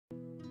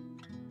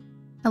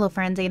Hello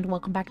friends and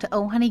welcome back to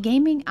Oh Honey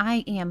Gaming.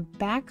 I am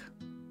back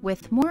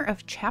with more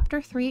of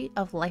Chapter 3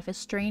 of Life is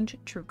Strange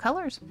True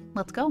Colors.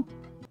 Let's go.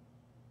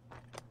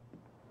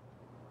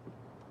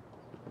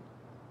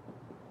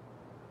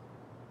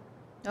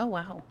 Oh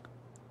wow.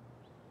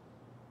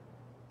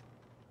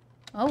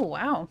 Oh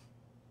wow.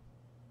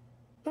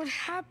 What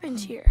happened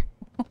here?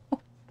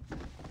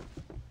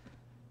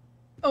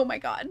 Oh my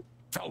god.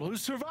 Fellow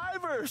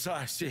survivors,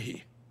 I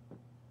see.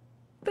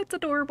 That's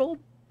adorable.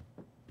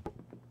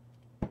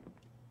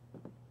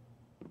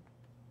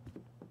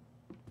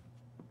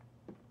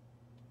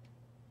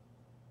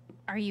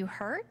 Are you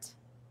hurt?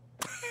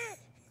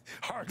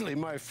 Hardly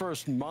my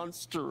first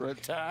monster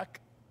attack.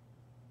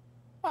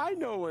 I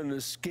know an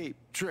escape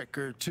trick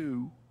or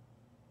two.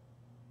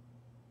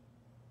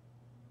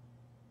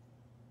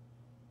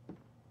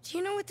 Do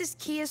you know what this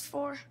key is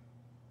for?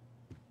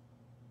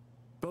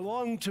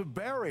 Belonged to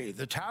Barry,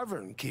 the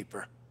tavern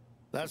keeper.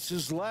 That's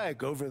his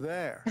leg over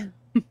there.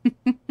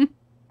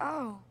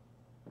 Oh.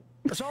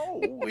 So,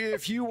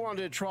 if you want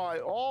to try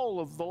all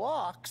of the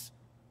locks,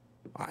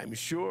 I'm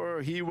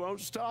sure he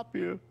won't stop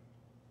you.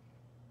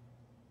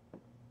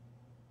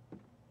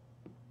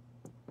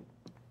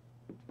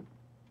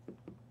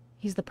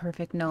 He's the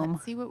perfect gnome.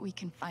 Let's see what we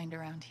can find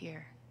around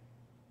here.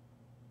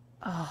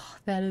 Oh,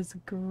 that is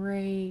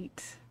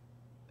great.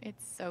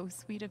 It's so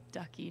sweet of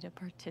Ducky to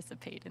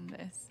participate in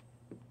this.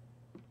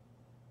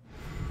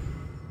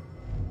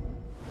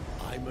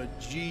 I'm a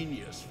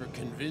genius for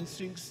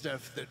convincing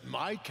Steph that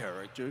my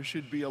character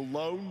should be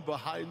alone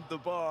behind the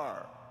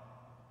bar.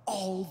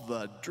 All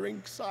the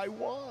drinks I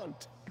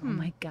want. Oh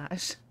my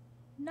gosh.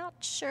 Not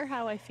sure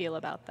how I feel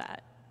about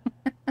that.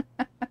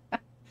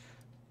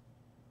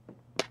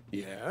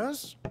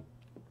 Yes?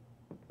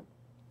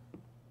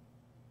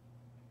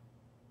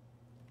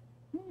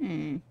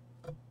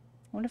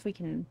 What if we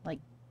can, like,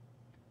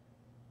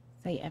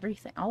 say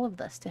everything, all of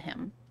this to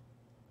him?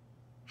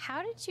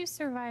 How did you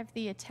survive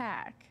the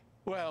attack?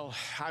 Well,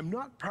 I'm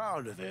not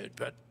proud of it,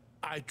 but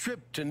I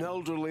tripped an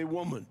elderly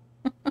woman.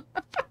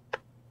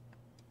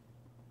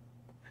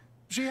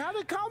 She had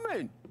it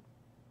coming.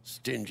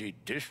 Stingy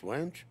dish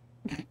wench.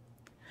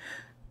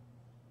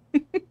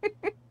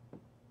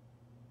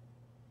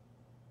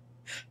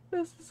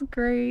 This is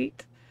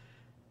great.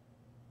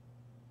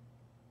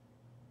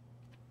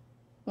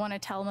 Want to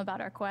tell him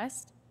about our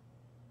quest?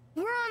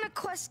 We're on a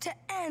quest to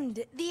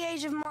end the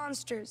Age of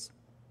Monsters.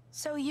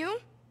 So you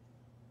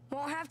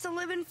won't have to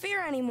live in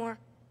fear anymore.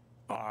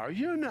 Are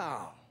you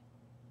now?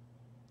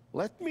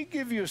 Let me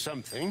give you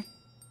something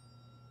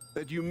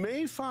that you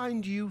may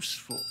find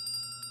useful.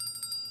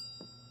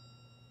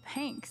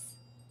 Thanks.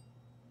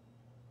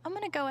 I'm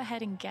gonna go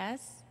ahead and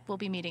guess we'll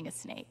be meeting a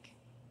snake.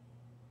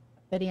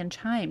 Obsidian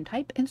chime.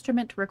 Type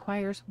instrument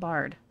requires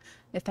bard.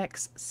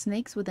 Affects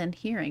snakes within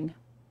hearing.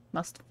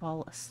 Must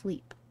fall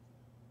asleep.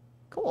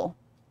 Cool.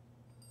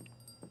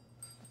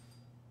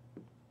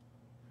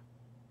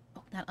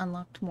 Oh, that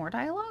unlocked more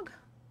dialogue?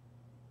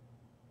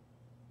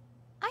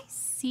 I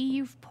see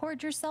you've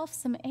poured yourself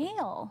some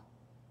ale.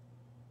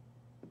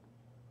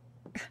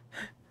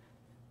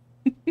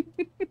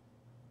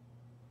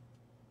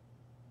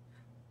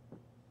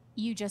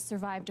 You just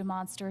survived a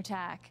monster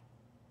attack.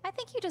 I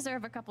think you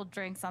deserve a couple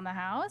drinks on the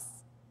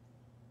house.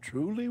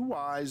 Truly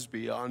wise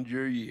beyond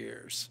your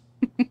years.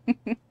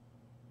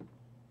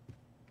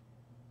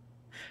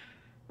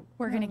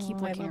 We're gonna keep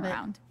Oh, I looking love it.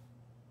 around.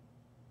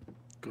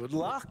 Good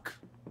luck.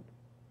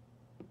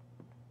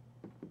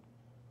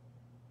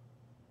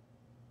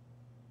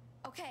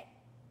 Okay,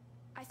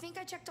 I think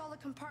I checked all the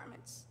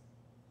compartments.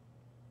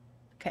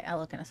 Okay, I'll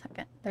look in a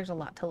second. There's a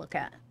lot to look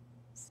at.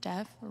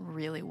 Steph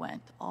really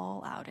went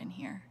all out in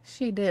here.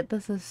 She did.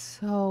 This is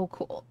so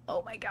cool.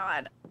 Oh my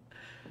god.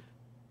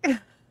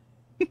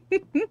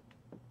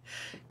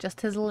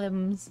 Just his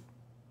limbs.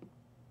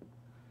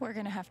 We're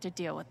gonna have to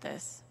deal with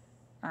this,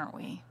 aren't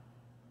we?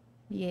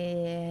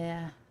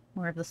 Yeah.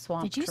 More of the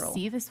swamp Did you troll.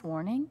 see this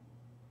warning?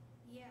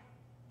 Yeah,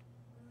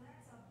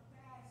 that's a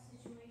bad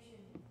situation.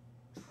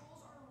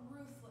 Trolls are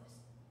ruthless.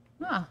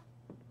 Ah,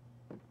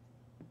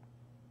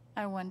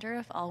 I wonder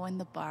if Alwyn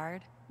the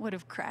Bard would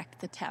have cracked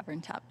the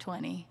tavern top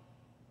 20.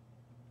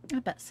 I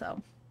bet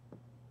so.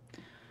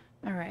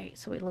 Alright,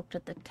 so we looked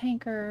at the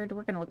tankard.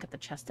 We're going to look at the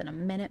chest in a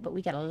minute, but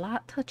we got a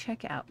lot to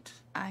check out.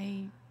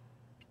 I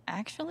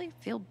actually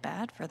feel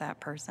bad for that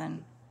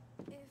person.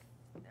 If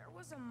there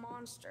was a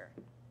monster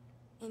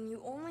and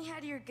you only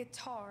had your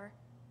guitar,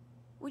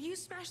 would you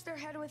smash their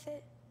head with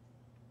it?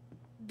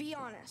 Be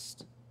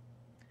honest.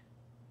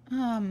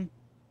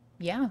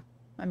 Yeah.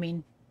 I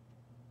mean,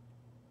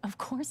 Of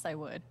course I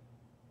would.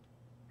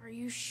 Are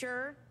you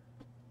sure?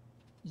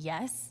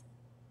 Yes?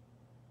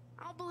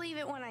 I'll believe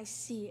it when I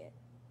see it.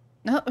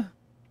 oh.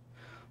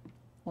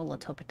 Well,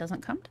 let's hope it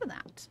doesn't come to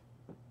that.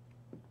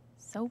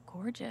 So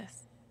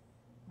gorgeous.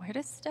 Where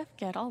does Steph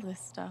get all this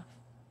stuff?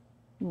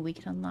 Ooh, we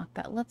can unlock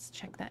that. Let's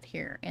check that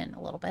here in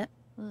a little bit.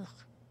 Ugh.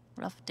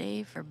 Rough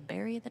day for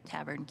Barry the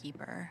Tavern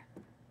Keeper.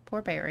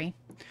 Poor Barry.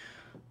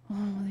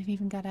 Oh, they've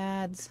even got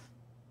ads.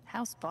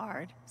 House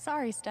Bard.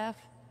 Sorry, Steph.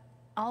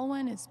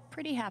 Alwyn is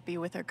pretty happy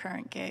with her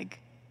current gig.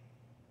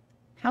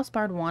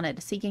 Housebard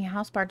wanted, seeking a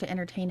housebard to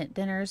entertain at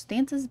dinners,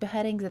 dances,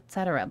 beheadings,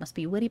 etc. Must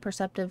be witty,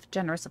 perceptive,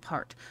 generous of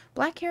heart.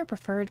 Black hair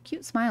preferred,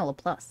 cute smile a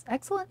plus.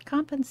 Excellent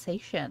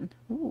compensation.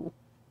 Ooh.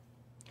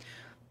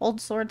 Old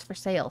swords for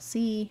sale.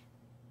 See.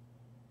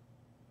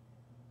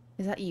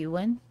 Is that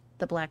Ewan,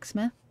 the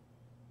blacksmith?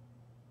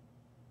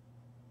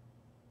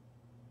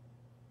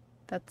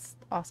 That's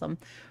awesome.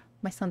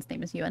 My son's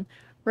name is Ewan.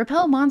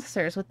 Repel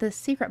monsters with this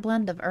secret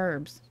blend of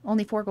herbs.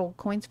 Only 4 gold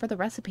coins for the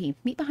recipe.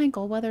 Meet behind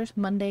Goldweather's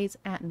Mondays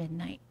at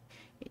midnight.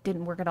 It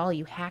didn't work at all,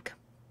 you hack.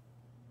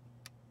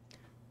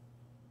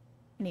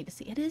 I need to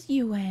see. It is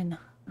Ewan.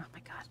 Oh my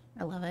god,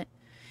 I love it.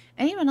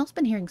 Anyone else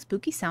been hearing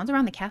spooky sounds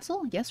around the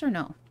castle? Yes or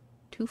no?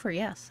 2 for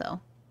yes,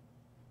 so.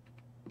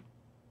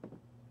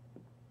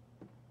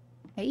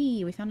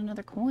 Hey, we found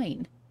another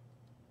coin.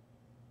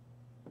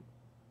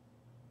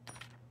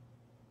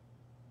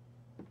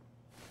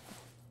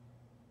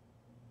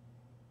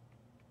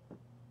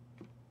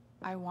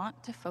 I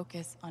want to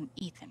focus on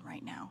Ethan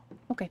right now.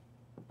 Okay.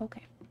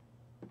 Okay.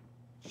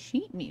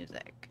 Sheet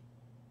music.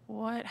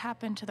 What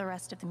happened to the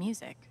rest of the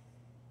music?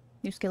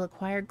 New skill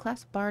acquired.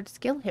 Class Bard.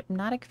 Skill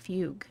Hypnotic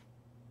Fugue.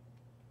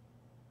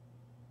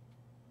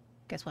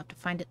 Guess we'll have to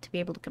find it to be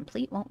able to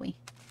complete, won't we?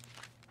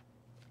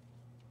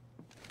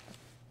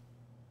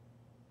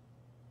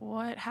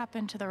 What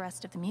happened to the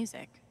rest of the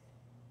music?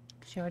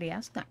 She already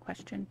asked that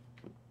question.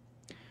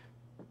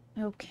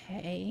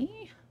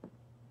 Okay.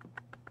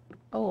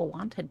 Oh, a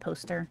wanted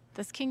poster.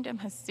 This kingdom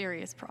has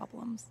serious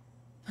problems.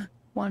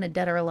 Wanted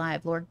dead or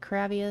alive. Lord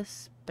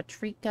Cravius,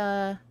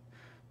 Patrika,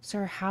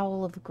 Sir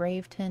Howl of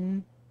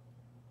Graveton,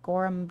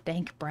 Gorham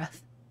Dank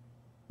Breath.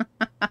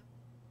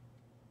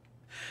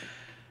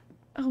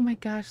 Oh my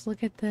gosh,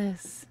 look at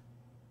this.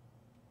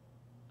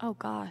 Oh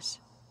gosh.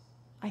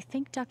 I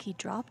think Ducky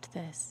dropped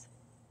this.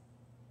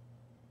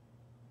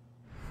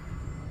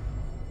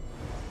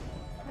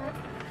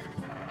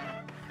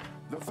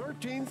 The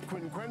 13th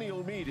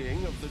quinquennial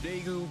meeting of the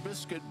Daegu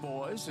Biscuit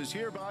Boys is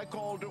hereby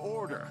called to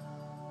order.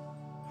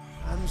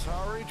 I'm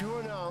sorry to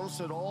announce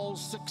that all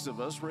 6 of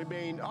us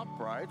remain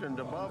upright and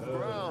above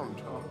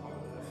ground.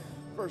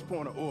 First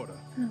point of order.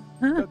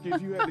 Ducky,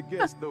 if you had to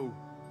guess, though,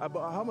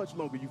 about how much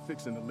longer you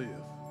fixing to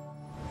live?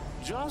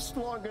 Just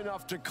long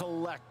enough to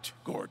collect,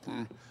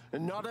 Gordon,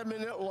 and not a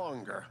minute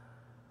longer.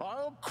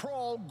 I'll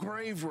crawl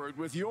graveward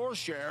with your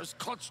shares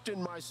clutched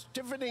in my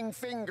stiffening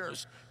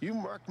fingers. You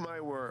mark my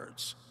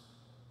words.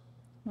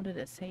 What did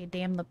it say?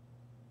 Damn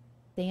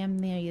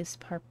these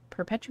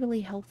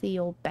perpetually healthy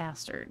old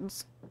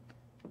bastards.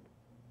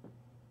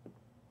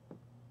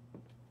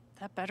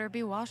 That better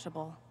be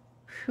washable.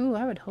 Phew,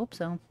 I would hope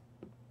so.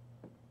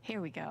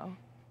 Here we go.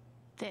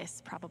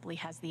 This probably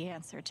has the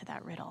answer to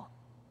that riddle.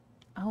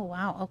 Oh,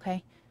 wow,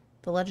 okay.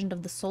 The Legend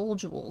of the Soul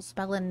Jewels.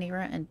 Bella,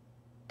 Nira, and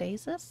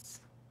Dazus?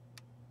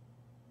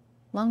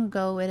 Long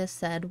ago, it is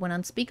said, when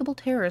unspeakable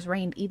terrors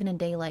reigned even in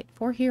daylight,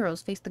 4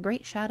 heroes faced the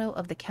great shadow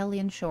of the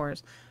Kellyan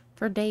shores.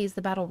 For days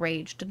the battle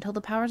raged, until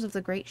the powers of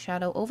the great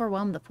shadow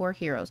overwhelmed the 4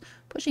 heroes,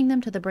 pushing them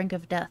to the brink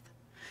of death.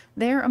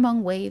 There,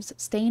 among waves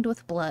stained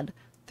with blood,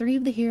 3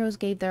 of the heroes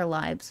gave their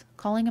lives,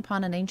 calling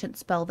upon an ancient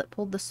spell that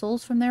pulled the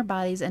souls from their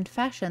bodies and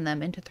fashioned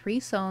them into 3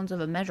 stones of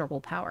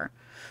immeasurable power.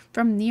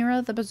 From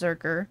Nira the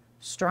Berserker,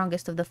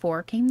 strongest of the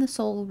 4, came the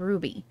soul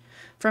Ruby.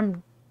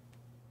 From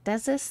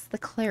Desis the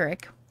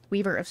Cleric,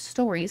 weaver of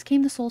stories,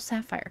 came the soul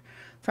Sapphire.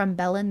 From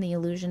Bellin the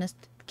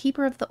Illusionist,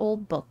 keeper of the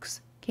old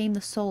books, came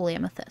the soul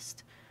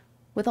Amethyst.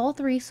 With all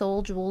 3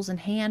 soul jewels in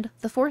hand,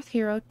 the 4th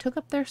hero took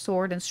up their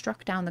sword and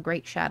struck down the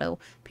great shadow,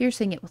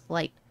 piercing it with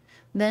light.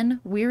 Then,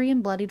 weary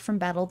and bloodied from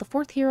battle, the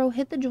 4th hero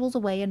hid the jewels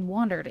away and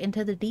wandered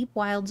into the deep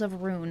wilds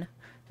of Rune,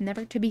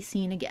 never to be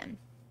seen again.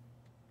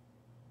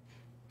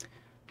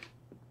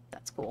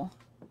 That's cool.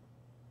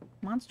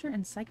 Monster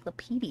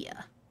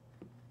Encyclopedia.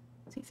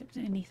 Let's see if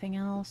there's anything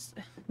else.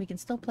 We can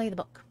still play the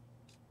book.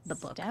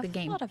 Steph The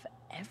game. thought of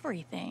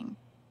everything.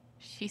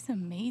 She's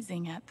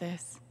amazing at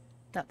this.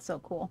 That's so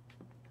cool.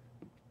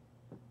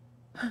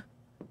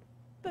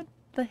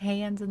 the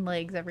hands and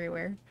legs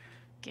everywhere.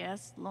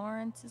 Guess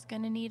Lawrence is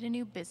gonna need a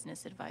new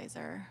business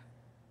advisor.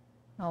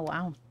 Oh,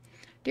 wow.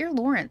 Dear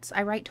Lawrence,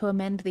 I write to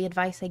amend the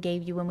advice I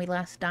gave you when we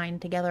last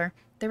dined together.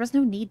 There was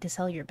no need to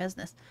sell your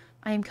business.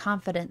 I am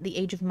confident the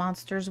age of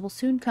monsters will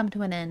soon come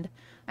to an end.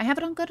 I have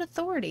it on good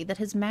authority that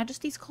His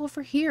Majesty's call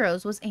for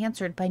heroes was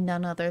answered by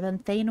none other than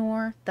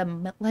Thanor,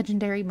 the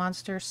legendary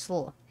monster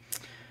Sl.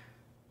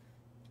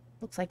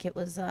 Looks like it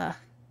was,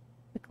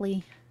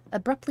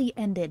 abruptly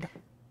ended.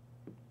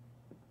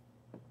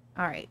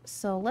 Alright,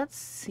 so let's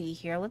see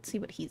here. Let's see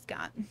what he's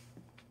got.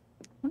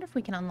 Wonder if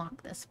we can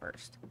unlock this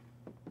first.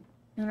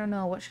 I don't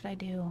know. What should I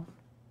do?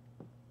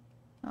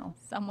 Oh,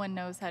 Someone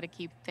knows how to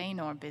keep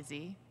Thanor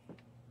busy.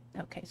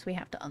 okay. So we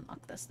have to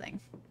unlock this thing.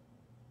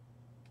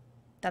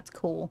 That's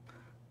cool.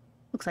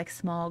 Looks like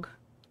smog.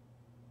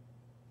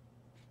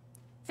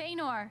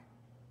 Thanor!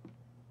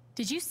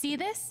 Did you see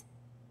this?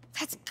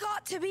 That's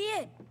got to be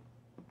it.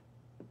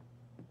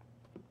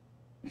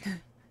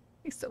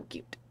 He's so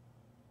cute.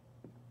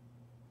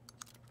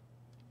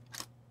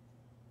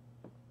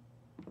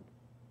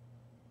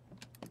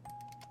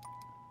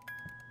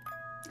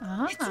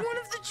 It's one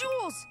of the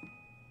jewels!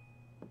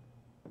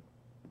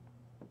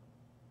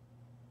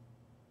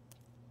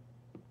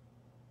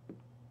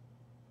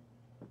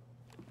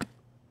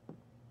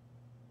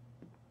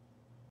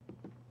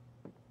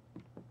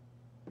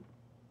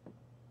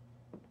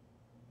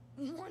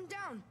 One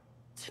down,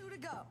 2 to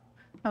go.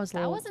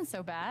 That wasn't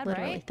so bad,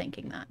 literally right?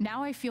 thinking that.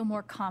 Now I feel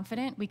more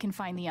confident we can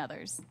find the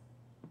others.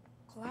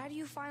 Glad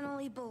you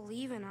finally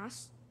believe in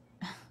us.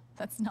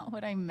 That's not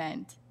what I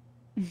meant.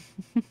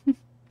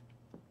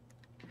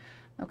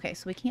 Okay,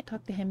 so we can't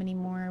talk to him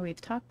anymore. We've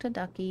talked to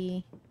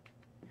Ducky.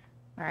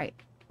 All right.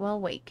 Well,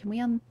 wait. Can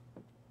we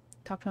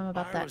talk to him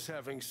about that? I was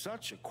having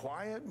such a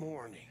quiet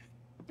morning.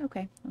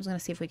 Okay. I was going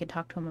to see if we could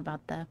talk to him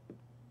about the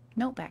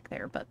note back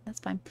there, but that's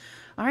fine.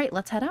 All right,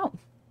 let's head out.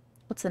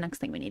 What's the next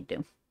thing we need to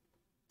do?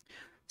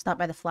 Stop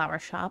by the flower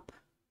shop.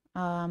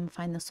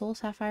 Find the soul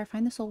sapphire.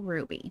 Find the soul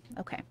ruby.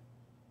 Okay.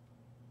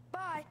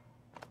 Bye.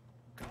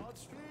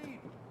 Godspeed.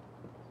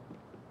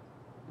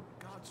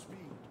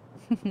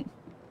 Godspeed.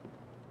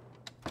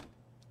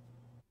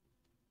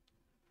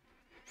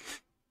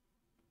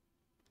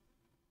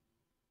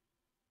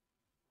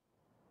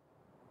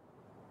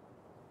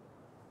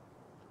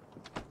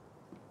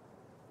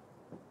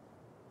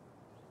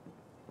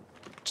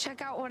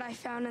 Check out what I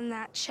found in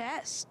that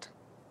chest.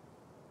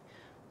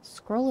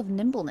 Scroll of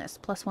nimbleness.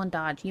 +1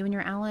 dodge. You and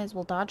your allies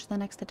will dodge the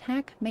next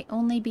attack. May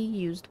only be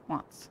used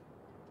once.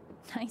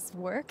 Nice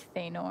work,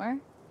 Thanor.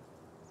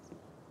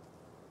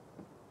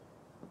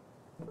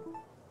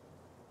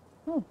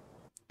 Oh.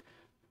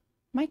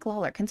 Mike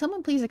Lawler, can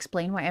someone please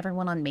explain why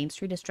everyone on Main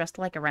Street is dressed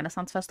like a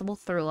Renaissance festival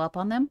threw up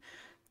on them?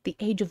 The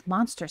age of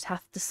monsters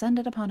hath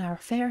descended upon our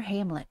fair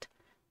hamlet.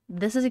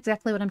 This is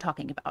exactly what I'm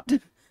talking about.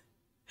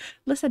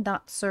 Listen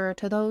not, sir,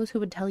 to those who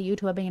would tell you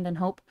to abandon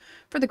hope,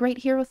 for the great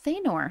hero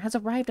Thanor has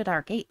arrived at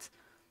our gates.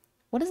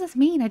 What does this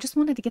mean? I just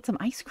wanted to get some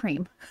ice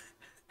cream.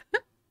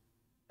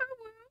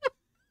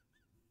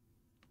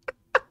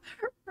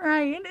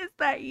 Ryan, is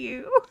that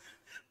you?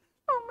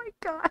 Oh my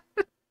god.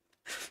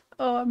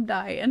 Oh, I'm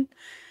dying.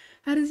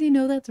 How does he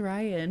know that's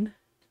Ryan?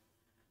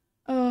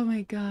 Oh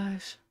my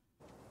gosh.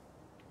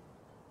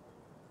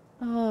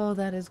 Oh,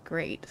 that is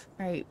great.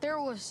 All right.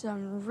 There was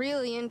some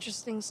really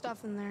interesting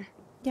stuff in there.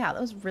 Yeah,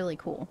 that was really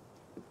cool.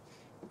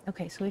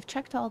 Okay, so we've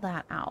checked all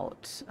that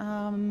out.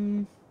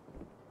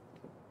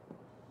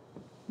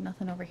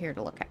 Nothing over here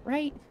to look at,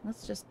 right?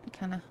 Let's just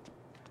kind of...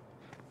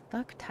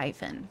 Duck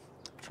Typhon.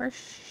 For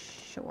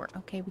sure.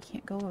 Okay, we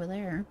can't go over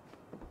there.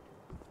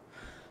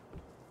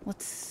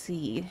 Let's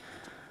see.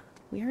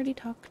 We already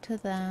talked to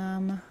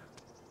them.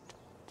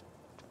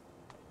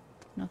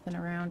 Nothing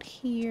around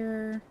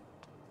here.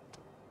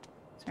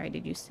 Sorry,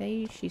 did you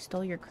say she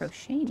stole your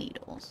crochet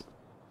needles?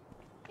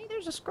 Hey,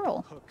 there's a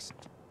scroll. Hooks.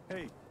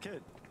 Hey,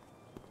 kid.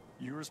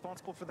 You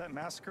responsible for that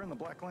massacre in the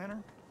Black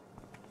Lantern?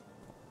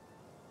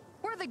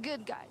 We're the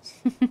good guys.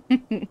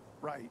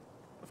 Right.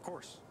 Of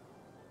course.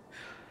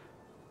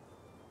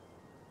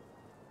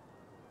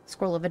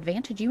 Scroll of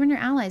advantage. You and your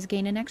allies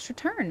gain an extra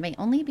turn. May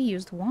only be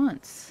used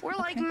once. We're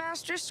like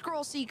master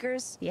scroll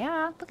seekers.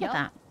 Yeah, look at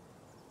that.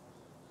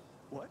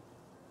 What?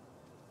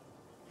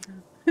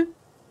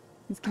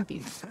 He's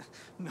confused.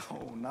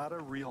 No, not a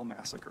real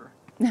massacre.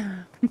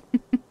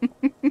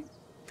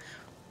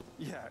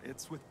 Yeah,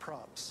 it's with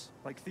props,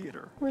 like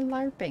theater. We're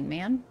LARPing,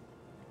 man.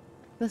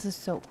 This is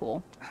so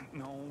cool.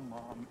 No,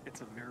 Mom,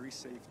 it's a very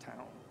safe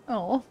town.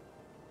 Oh.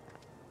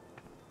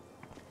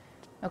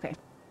 Okay.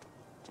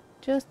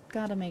 Just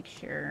gotta make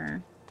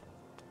sure.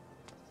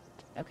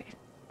 Okay.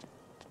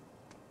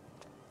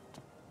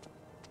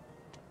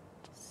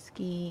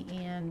 Ski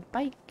and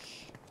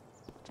bike.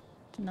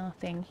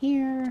 Nothing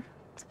here.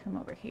 Let's come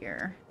over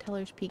here.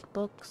 Teller's Peak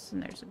Books,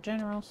 and there's a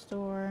general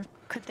store.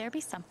 Could there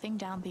be something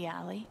down the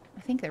alley?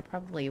 I think there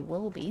probably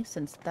will be,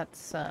 since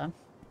that's, Oh,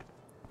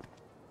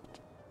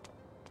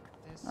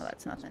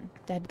 that's nothing.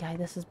 Dead guy,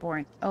 this is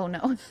boring. Oh,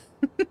 no.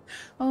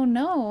 Oh,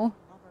 no.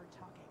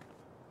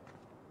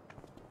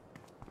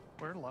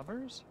 We're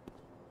lovers?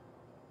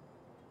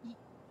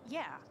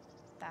 Yeah,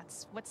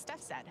 that's what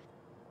Steph said.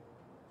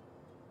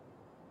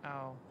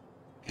 Oh.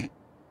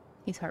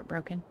 He's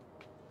heartbroken.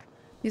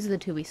 These are the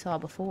two we saw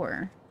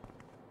before.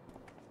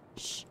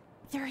 Shh,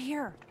 they're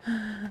here.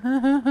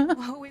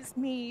 Woe is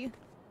me.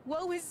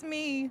 Woe is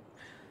me.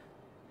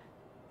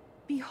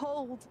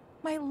 Behold,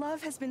 my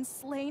love has been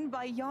slain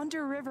by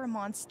yonder river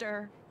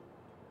monster.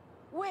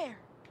 Where?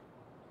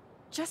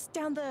 Just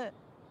down the...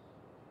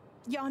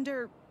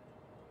 yonder...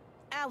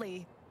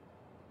 alley.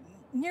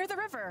 Near the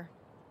river.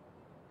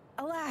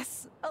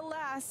 Alas,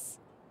 alas.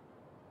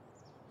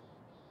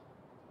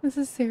 This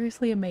is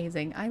seriously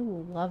amazing. I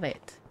love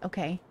it.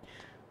 Okay.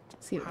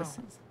 Let's see what this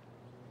Wow. is.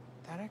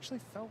 That actually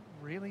felt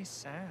really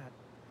sad.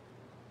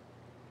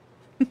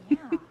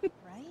 Yeah,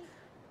 right?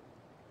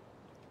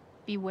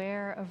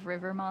 Beware of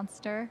river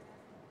monster.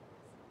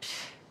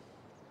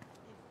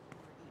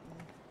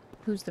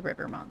 Who's the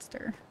river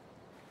monster?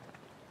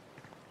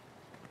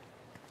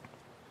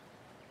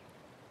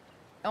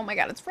 Oh my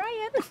god, it's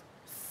Ryan!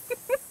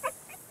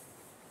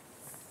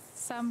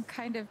 Some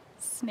kind of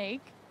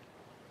snake.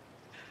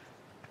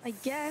 I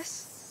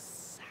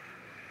guess.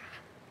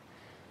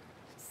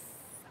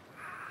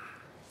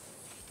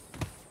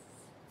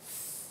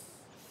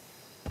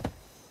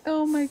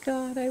 Oh my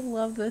god, I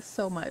love this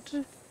so much.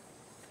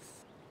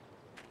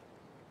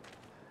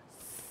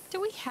 Do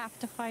we have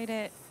to fight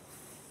it?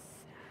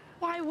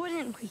 Why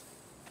wouldn't we?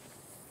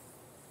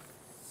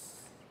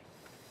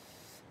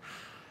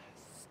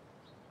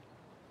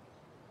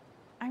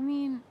 I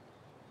mean,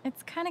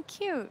 it's kind of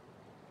cute,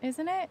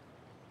 isn't it?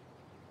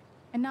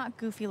 And not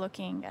goofy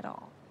looking at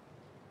all.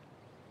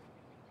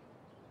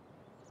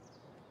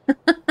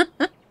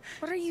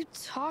 What are you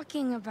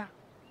talking about?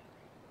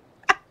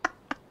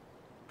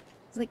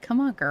 It's like, come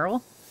on,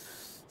 girl.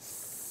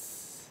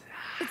 It's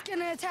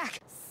gonna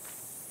attack.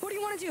 What do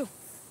you want to do?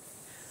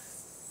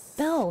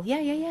 Bell,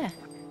 yeah.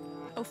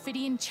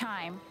 Ophidian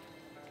chime.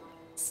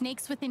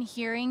 Snakes within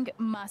hearing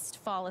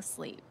must fall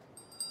asleep.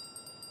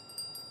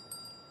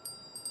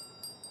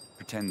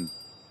 Pretend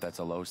that's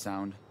a low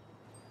sound.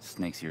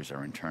 Snake's ears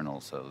are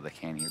internal, so they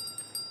can't hear.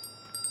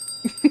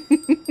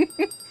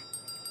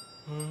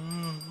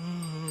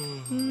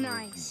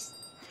 Nice.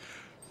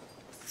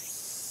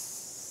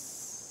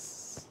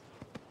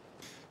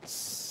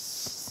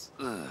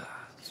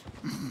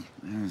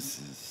 This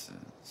is.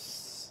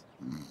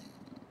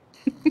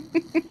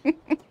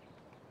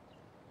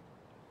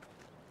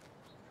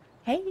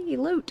 Hey,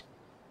 loot.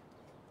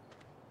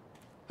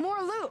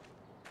 More loot.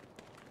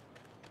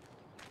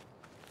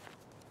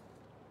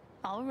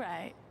 All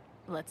right,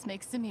 let's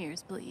make some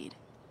ears bleed.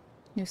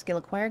 New skill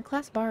acquired,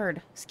 class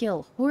Bard.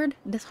 Skill, Horde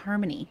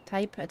Disharmony.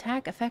 Type,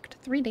 attack, effect,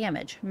 3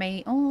 damage.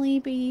 May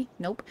be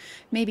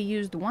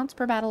used once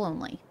per battle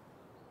only.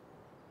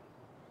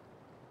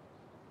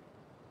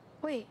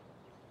 Wait.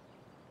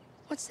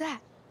 What's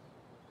that?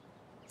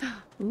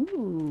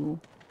 Ooh.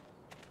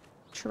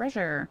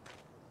 Treasure.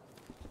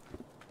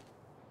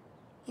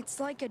 It's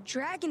like a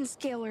dragon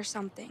scale or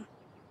something.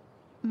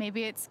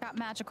 Maybe it's got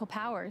magical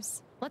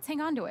powers. Let's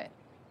hang on to it.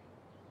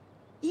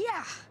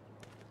 Yeah.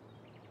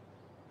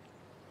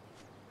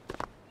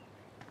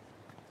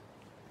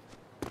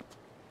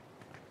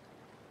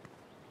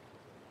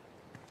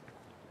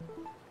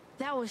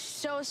 That was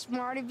so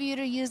smart of you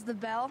to use the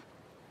bell.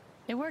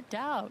 It worked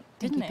out, Thank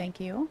didn't you, it? thank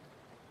you.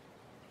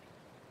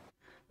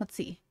 Let's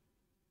see.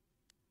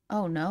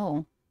 Oh,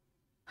 no.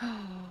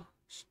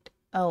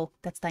 Oh,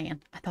 that's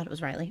Diane. I thought it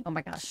was Riley. Oh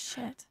my gosh.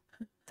 Shit.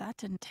 That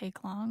didn't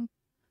take long.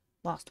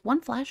 Lost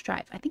 1 flash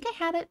drive. I think I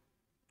had it.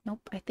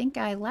 Nope, I think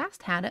I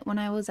last had it when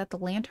I was at the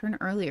lantern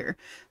earlier.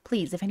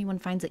 Please, if anyone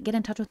finds it, get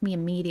in touch with me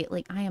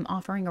immediately. I am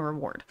offering a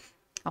reward.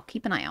 I'll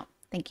keep an eye out.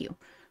 Thank you.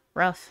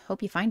 Rough.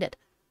 Hope you find it.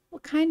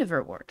 What kind of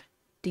reward?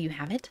 Do you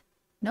have it?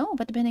 No,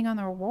 but depending on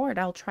the reward,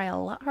 I'll try a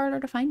lot harder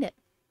to find it.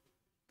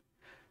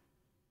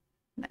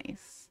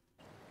 Nice.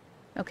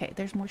 Okay,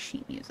 there's more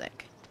sheet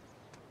music.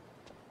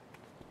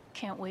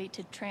 Can't wait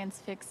to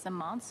transfix some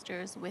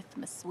monsters with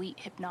my sweet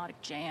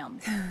hypnotic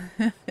jams.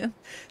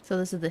 So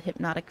this is the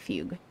Hypnotic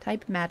Fugue.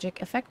 Type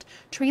magic effect.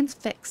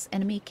 Transfix.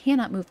 Enemy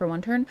cannot move for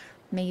 1 turn.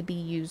 May be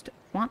used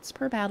once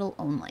per battle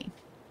only.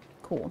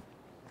 Cool.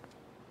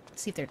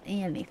 Let's see if there's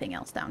anything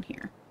else down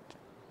here.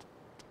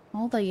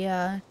 All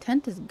the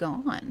tent is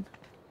gone.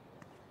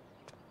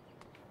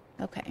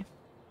 Okay.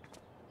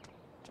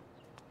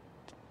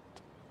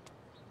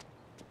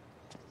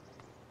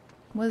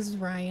 Was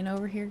Ryan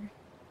over here?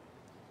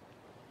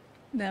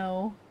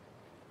 No.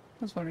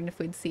 I was wondering if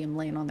we'd see him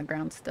laying on the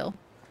ground still.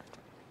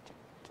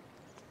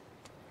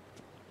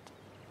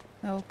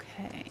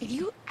 Okay. Did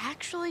you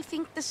actually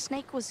think the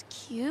snake was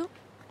cute?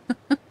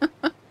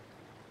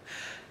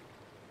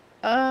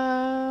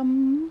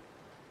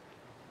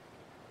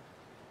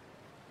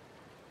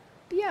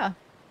 Yeah.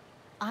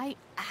 I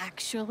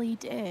actually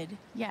did,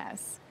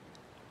 yes.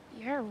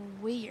 You're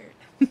weird.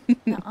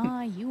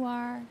 Nuh-uh, you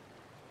are.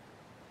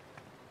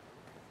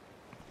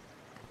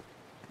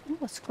 Oh,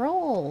 a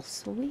scroll.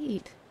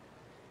 Sweet.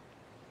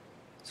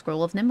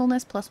 Scroll of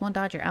Nimbleness, +1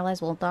 dodge. Your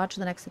allies will dodge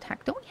the next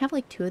attack. Don't we have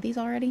like 2 of these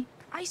already?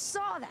 I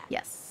saw that.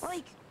 Yes.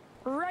 Like,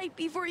 right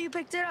before you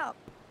picked it up.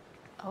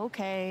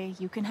 Okay,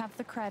 you can have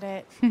the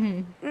credit.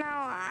 No,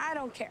 I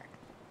don't care.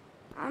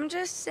 I'm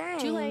just saying.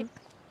 Too late.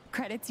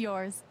 Credit's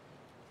yours.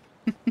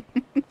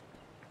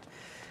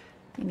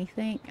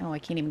 Anything? Oh, I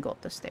can't even go up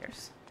the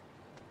stairs.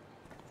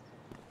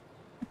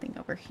 Nothing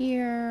over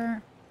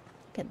here.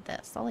 Look at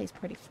this. All these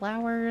pretty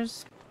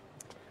flowers.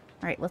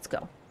 All right, let's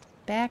go.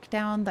 Back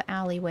down the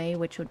alleyway,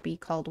 which would be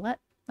called what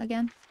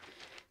again?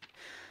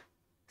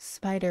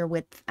 Spider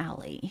Width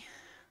Alley.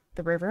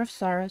 The River of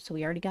Sorrow. So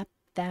we already got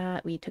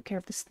that. We took care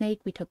of the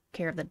snake. We took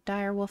care of the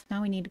direwolf.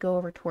 Now we need to go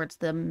over towards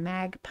the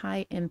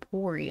Magpie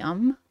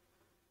Emporium.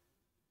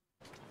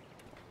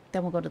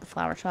 Then we'll go to the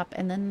flower shop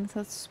and then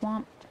the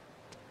swamp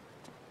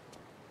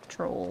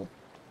troll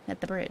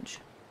at the bridge.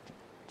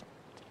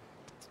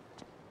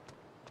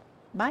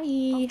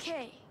 Bye.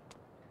 Okay.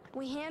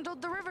 We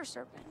handled the river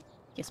serpent.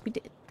 Yes, we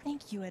did.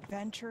 Thank you,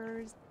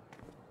 adventurers.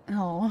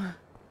 Oh.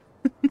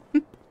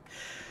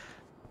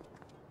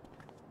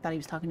 Thought he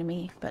was talking to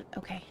me, but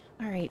okay.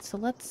 All right, so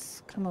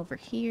let's come over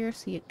here.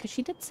 See, because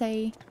she did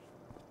say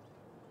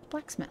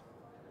Blacksmith.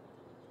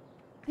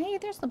 Hey,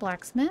 there's the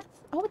blacksmith.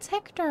 Oh, it's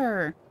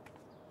Hector.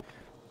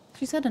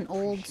 She said an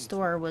old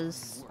store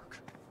was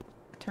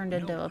turned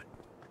into a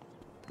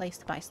place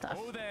to buy stuff.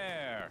 Oh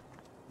there!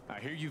 I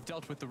hear you've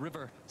dealt with the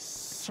river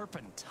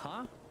serpent,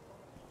 huh?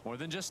 More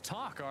than just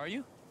talk, are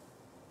you?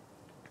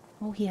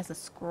 Oh, he has a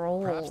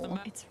scroll.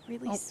 It's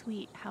really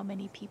sweet how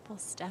many people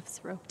Steph's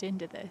roped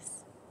into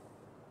this.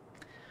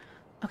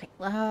 Okay,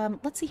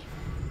 let's see.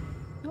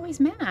 Oh, he's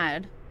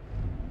mad.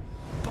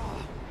 Bah,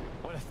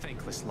 what a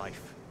thankless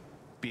life.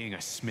 Being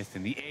a smith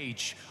in the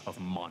age of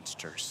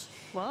monsters.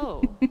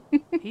 Whoa.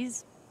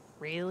 He's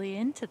really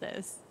into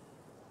this.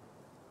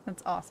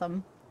 That's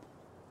awesome.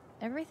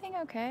 Everything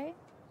okay?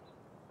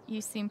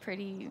 You seem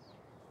pretty,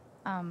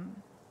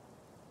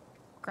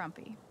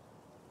 grumpy.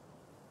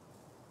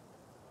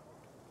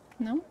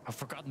 No? I've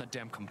forgotten the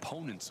damn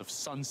components of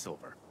sun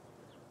silver.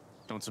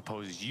 Don't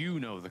suppose you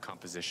know the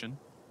composition?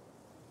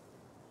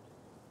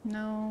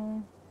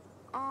 No.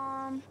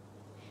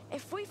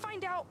 If we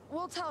find out,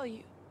 we'll tell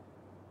you.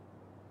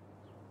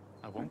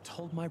 I won't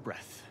hold my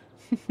breath.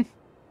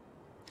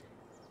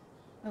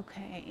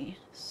 Okay,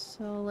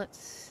 so let's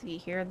see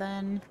here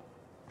then.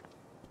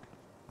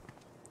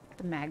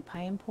 The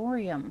Magpie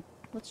Emporium.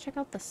 Let's check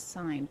out the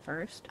sign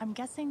first. I'm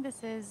guessing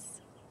this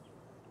is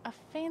a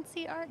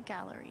fancy art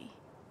gallery.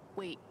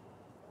 Wait,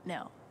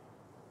 no.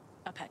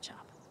 A pet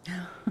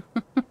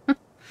shop.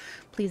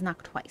 Please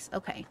knock twice.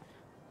 Okay.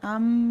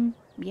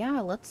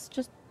 Yeah, let's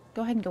just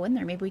go ahead and go in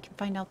there. Maybe we can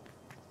find out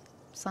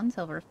the sun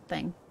silver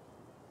thing.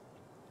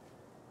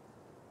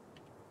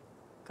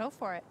 Go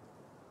for it.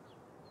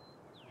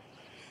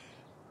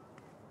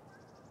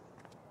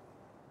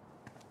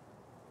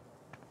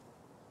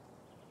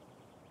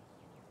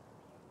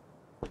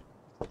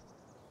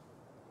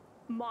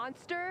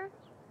 Monster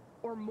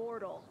or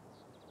mortal?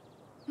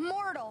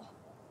 Mortal.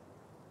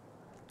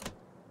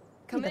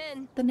 Come Hey,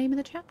 in. The name of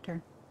the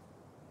chapter.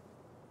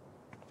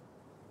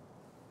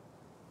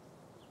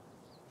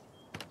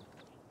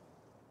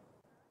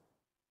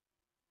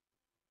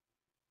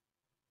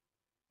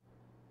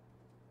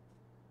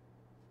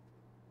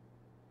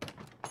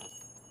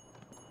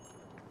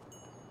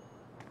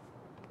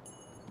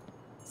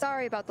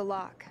 Sorry about the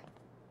lock.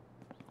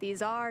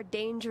 These are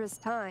dangerous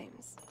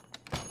times.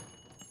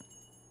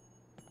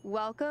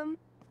 Welcome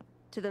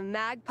to the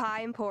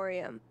Magpie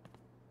Emporium.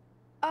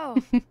 Oh.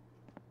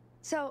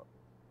 So,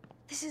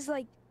 this is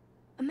like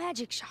a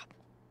magic shop.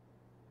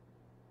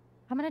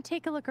 I'm gonna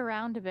take a look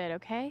around a bit,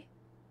 okay?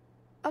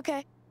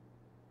 Okay.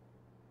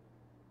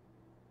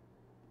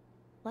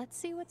 Let's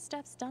see what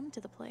Steph's done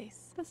to the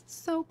place. This is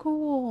so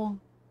cool.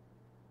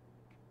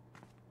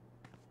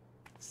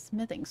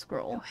 Smithing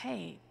scroll. Oh,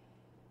 hey.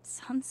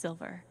 Sun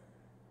silver.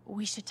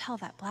 We should tell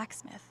that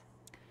blacksmith.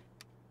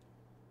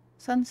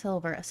 Sun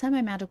silver, a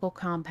semi-magical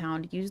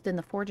compound used in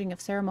the forging of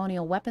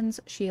ceremonial weapons,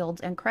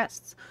 shields, and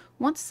crests.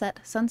 Once set,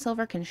 sun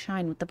silver can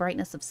shine with the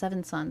brightness of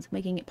 7 suns,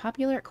 making it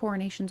popular at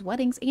coronations,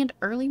 weddings, and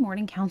early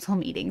morning council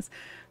meetings.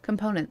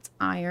 Components: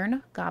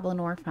 iron, goblin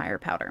ore, fire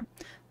powder.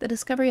 The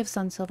discovery of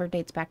sun silver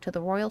dates back to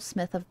the royal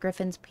smith of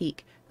Griffin's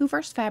Peak, who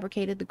first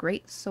fabricated the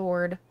great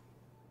sword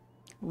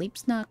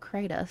Leipsna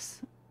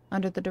Kratos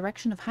under the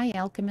direction of high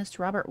alchemist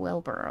Robert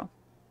Wilborough.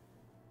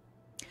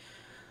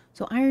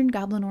 So iron,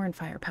 goblin ore, and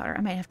fire powder.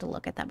 I might have to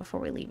look at that before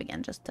we leave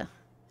again, just to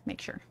make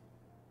sure.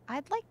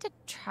 I'd like to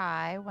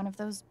try one of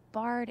those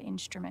bard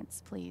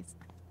instruments, please.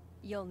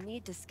 You'll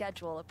need to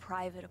schedule a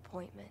private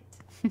appointment.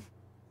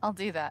 I'll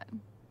do that.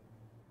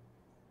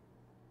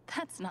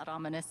 That's not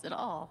ominous at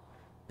all.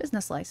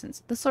 Business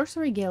license. The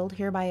Sorcery Guild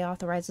hereby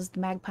authorizes the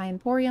Magpie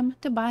Emporium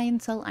to buy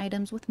and sell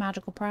items with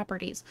magical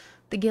properties.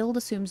 The guild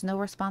assumes no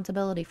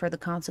responsibility for the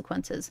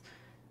consequences.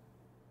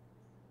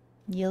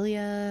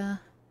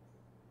 Yulia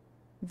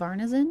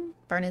Varnizian,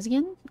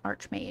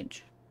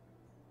 Archmage.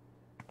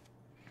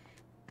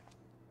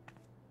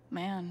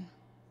 Man,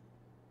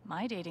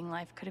 my dating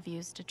life could have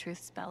used a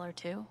truth spell or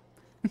two.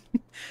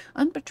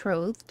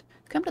 Unbetrothed,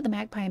 come to the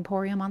Magpie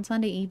Emporium on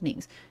Sunday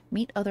evenings.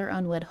 Meet other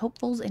unwed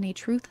hopefuls in a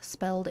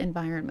truth-spelled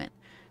environment.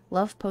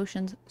 Love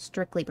potions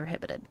strictly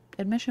prohibited.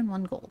 Admission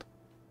 1 gold.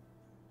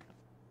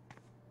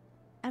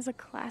 As a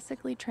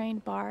classically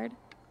trained bard,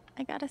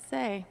 I gotta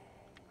say,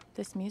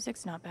 this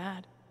music's not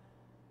bad.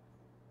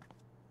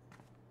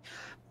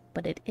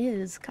 But it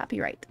is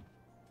copyright.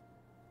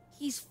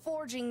 He's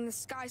forging the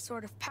Sky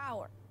Sword of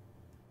Power.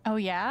 Oh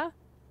yeah?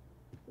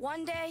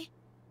 One day,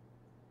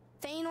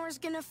 Thanor's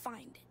gonna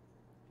find it.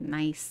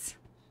 Nice.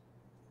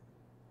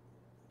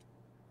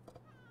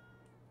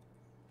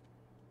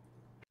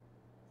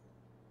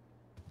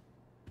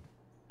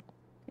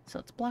 So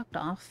it's blocked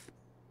off.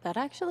 That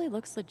actually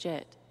looks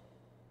legit.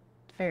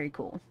 Very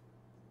cool.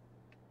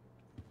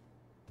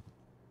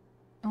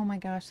 Oh my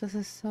gosh, this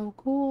is so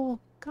cool.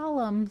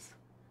 Columns.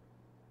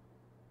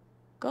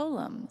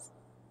 Golems.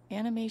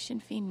 Animation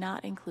fee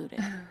not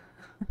included.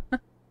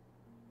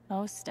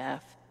 Oh,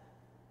 Steph.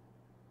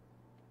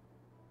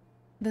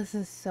 This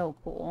is so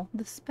cool.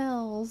 The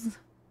spells.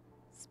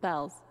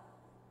 Spells.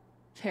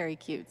 Very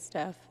cute,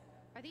 Steph.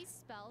 Are these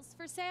spells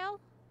for sale?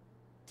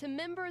 To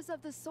members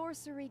of the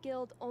Sorcery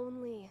Guild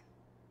only.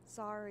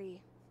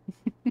 Sorry.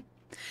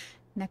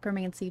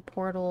 Necromancy,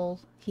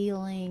 portal,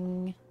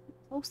 healing.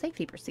 Oh,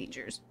 safety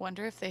procedures.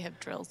 Wonder if they have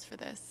drills for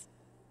this.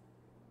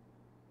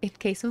 In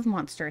case of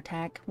monster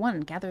attack,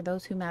 1. Gather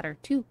those who matter.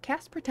 2.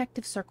 Cast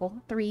protective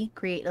circle. 3.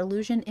 Create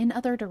illusion in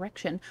other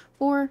direction.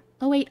 4.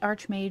 Await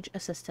archmage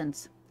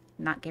assistance.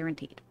 Not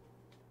guaranteed.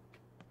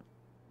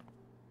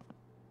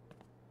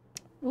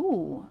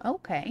 Ooh,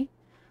 okay.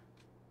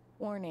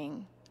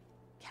 Warning.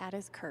 Cat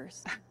is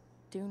cursed.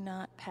 Do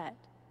not pet.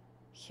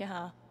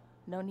 Yeah,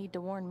 no need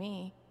to warn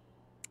me.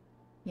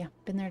 Yeah,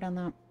 been there, done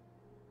that.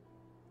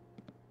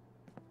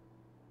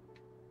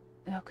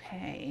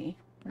 Okay.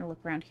 I'm gonna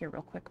look around here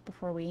real quick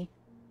before we...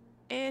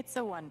 It's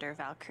a wonder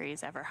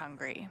Valkyrie's ever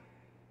hungry.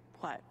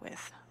 What,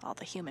 with all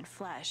the human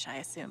flesh I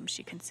assume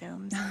she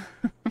consumes?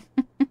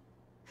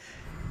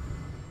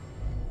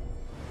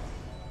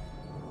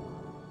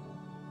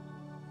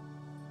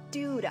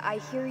 Dude, I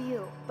hear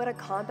you, but a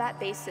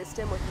combat-based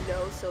system with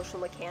no social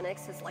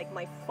mechanics is like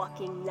my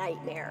fucking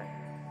nightmare.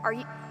 Are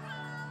you...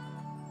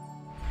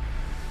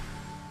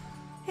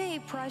 Hey,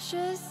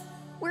 Precious.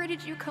 Where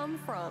did you come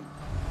from?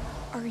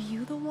 Are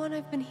you the one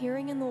I've been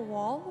hearing in the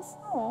walls?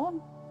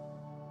 Oh.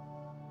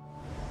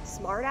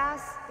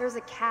 Smartass, there's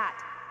a cat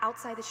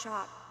outside the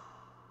shop.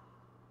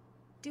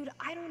 Dude,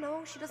 I don't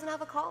know. She doesn't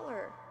have a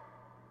collar.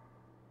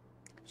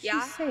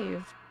 She's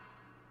saved.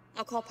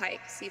 I'll call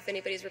Pike, see if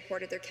anybody's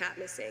reported their cat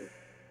missing.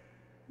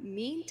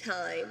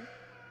 Meantime,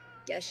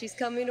 guess she's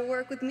coming to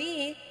work with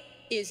me,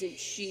 isn't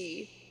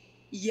she?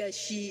 Yes,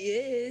 she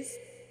is.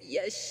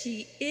 Yes,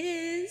 she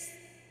is.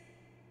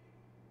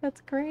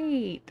 That's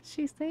great.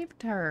 She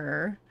saved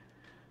her.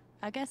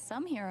 I guess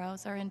some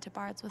heroes are into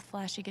bards with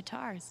flashy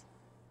guitars.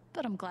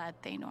 But I'm glad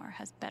Thanor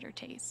has better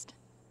taste.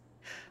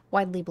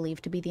 Widely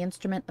believed to be the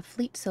instrument of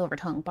Fleet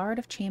Silvertongue, Bard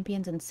of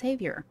Champions and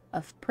Savior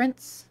of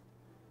Prince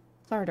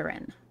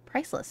Clardarin.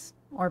 Priceless,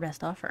 or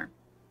best offer.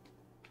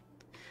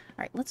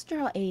 Alright, let's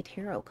draw a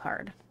tarot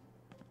card.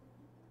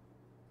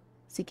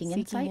 Seeking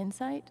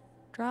insight?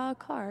 Draw a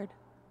card.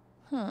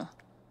 Huh.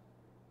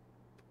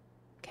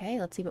 Okay,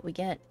 let's see what we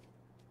get.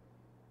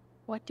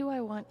 What do I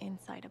want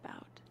insight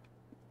about?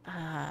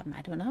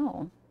 I don't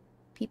know.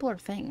 People or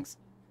things?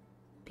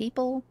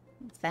 People,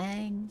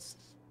 things.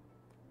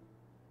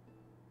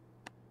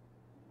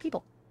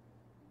 People.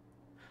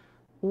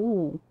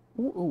 Ooh.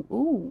 Ooh,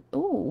 ooh,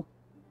 ooh,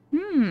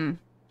 ooh.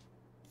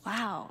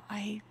 Wow,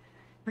 I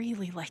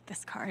really like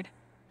this card.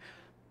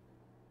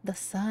 The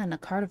Sun, a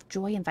card of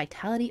joy and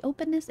vitality,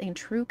 openness, and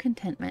true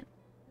contentment.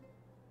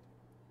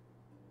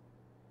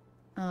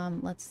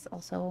 Let's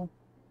also...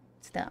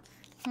 Steph.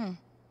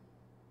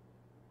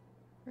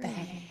 The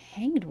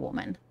Hanged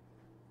Woman.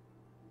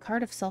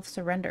 Card of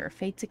self-surrender,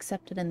 fates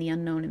accepted and the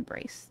unknown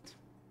embraced.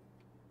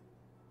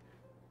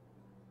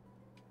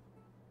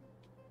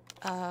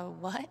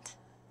 What?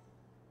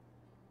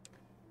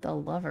 The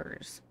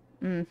Lovers.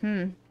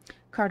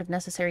 Card of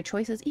necessary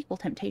choices, equal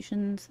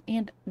temptations,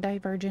 and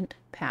divergent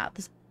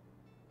paths.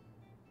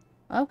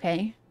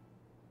 Okay.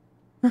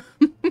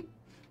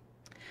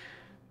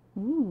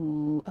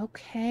 Ooh,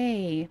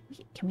 okay.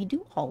 Can we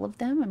do all of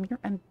them?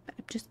 I'm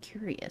just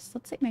curious.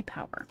 Let's say my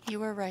power. You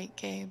were right,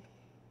 Gabe.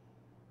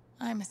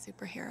 I'm a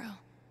superhero.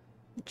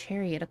 The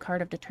Chariot, a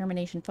card of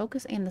determination,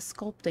 focus, and the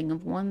sculpting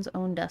of one's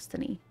own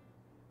destiny.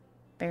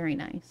 Very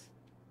nice.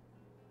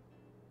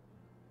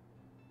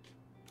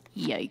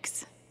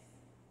 Yikes.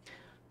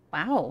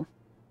 Wow.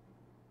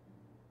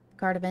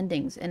 Card of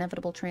endings,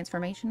 inevitable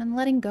transformation, and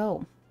letting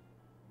go.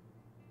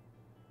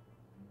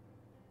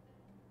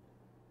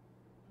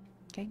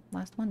 Okay,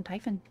 last one,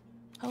 Typhon.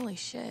 Holy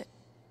shit.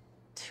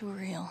 Too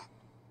real.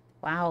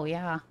 Wow,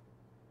 yeah.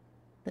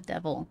 The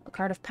Devil, a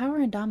card of power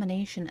and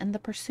domination, and the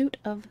pursuit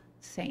of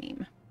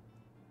same.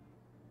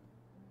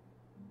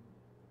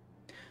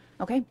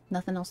 Okay,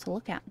 nothing else to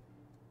look at.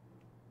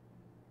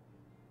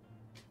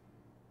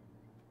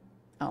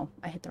 Oh,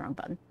 I hit the wrong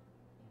button.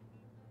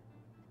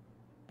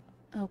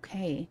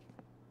 Okay.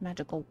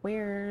 Magical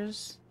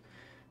wares.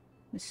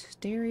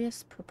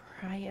 Mysterious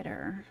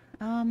proprietor.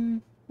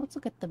 Let's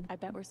look at the... I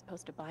bet we're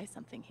supposed to buy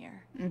something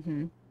here.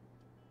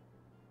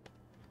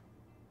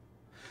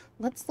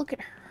 Let's look at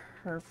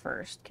her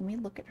first. Can we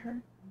look at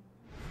her?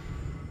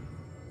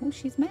 Oh,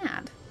 she's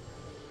mad.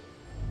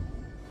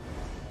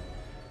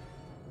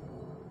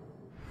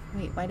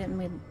 Wait, why didn't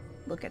we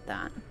look at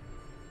that?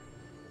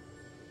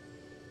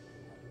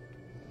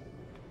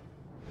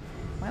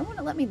 Why won't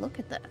it let me look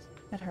at this?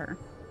 At her?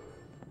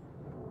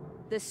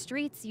 The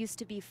streets used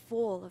to be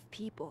full of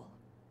people.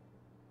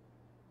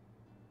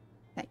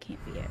 That can't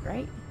be it,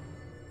 right?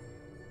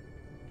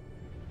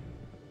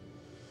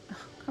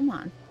 Oh, come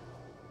on.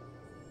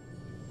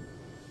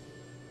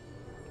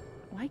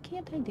 Why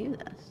can't I do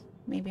this?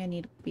 Maybe I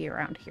need to be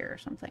around here or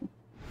something.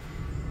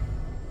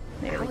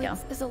 There we go.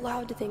 Alex is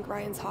allowed to think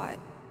Ryan's hot.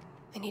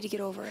 I need to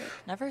get over it.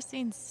 Never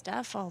seen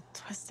Steph all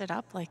twisted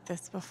up like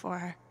this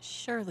before.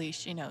 Surely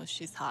she knows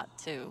she's hot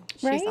too.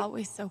 Right? She's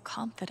always so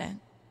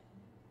confident.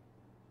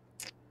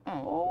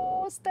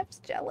 Oh, Steph's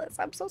jealous.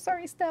 I'm so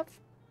sorry, Steph.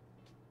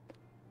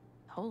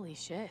 Holy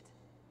shit.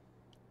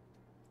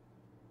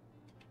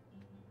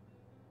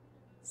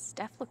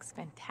 Steph looks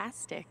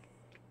fantastic.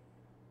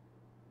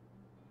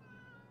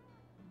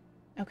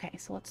 Okay,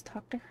 so let's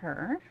talk to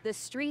her. The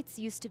streets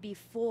used to be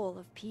full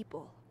of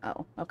people.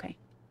 Oh, okay.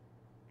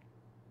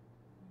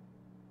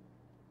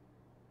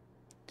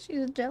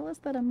 She's jealous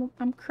that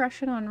I'm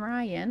crushing on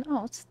Ryan.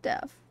 Oh,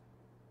 Steph.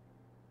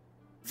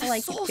 I The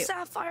like soul it too.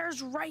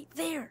 sapphire's right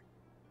there.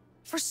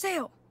 For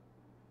sale.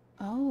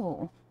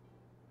 Oh.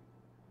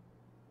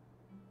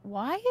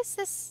 Why is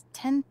this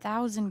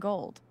 10,000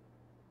 gold?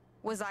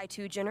 Was I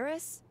too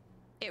generous?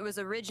 It was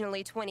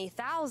originally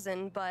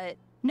 20,000, but...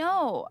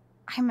 No,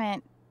 I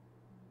meant...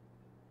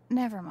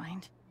 Never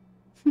mind.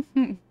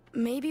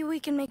 Maybe we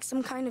can make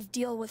some kind of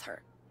deal with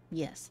her.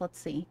 Yes, let's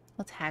see.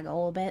 Let's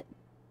haggle a bit.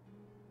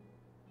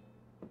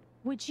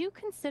 Would you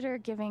consider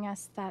giving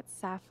us that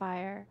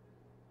sapphire?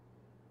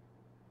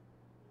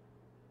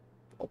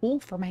 Oh,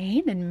 for my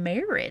hand in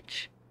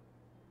marriage.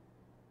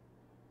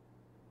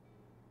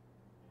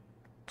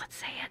 Let's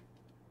say it.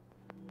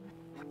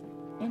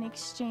 In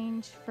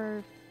exchange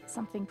for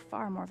something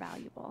far more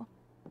valuable.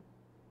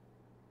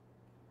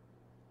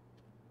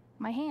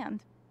 My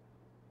hand.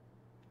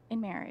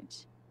 In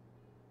marriage.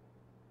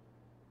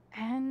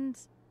 And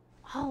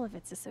all of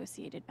its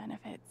associated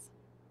benefits.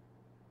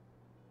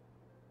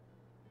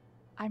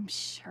 I'm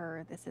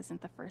sure this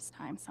isn't the first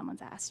time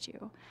someone's asked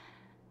you,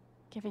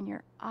 given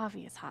your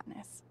obvious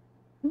hotness.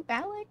 Ooh,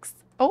 Alex.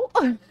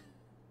 Oh.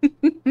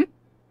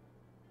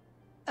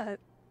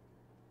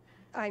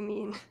 I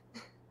mean...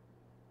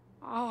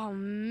 Oh,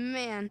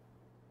 man.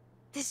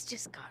 This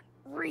just got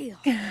real.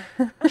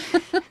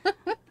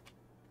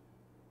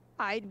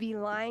 I'd be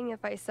lying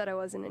if I said I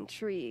wasn't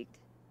intrigued.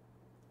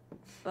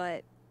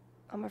 But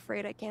I'm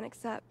afraid I can't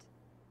accept.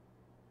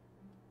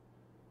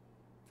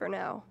 For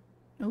now.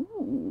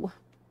 Ooh.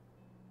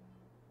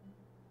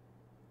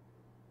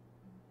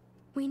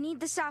 We need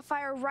the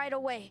sapphire right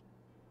away.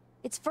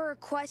 It's for a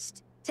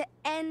quest to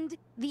end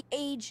the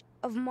age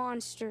of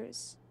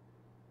monsters.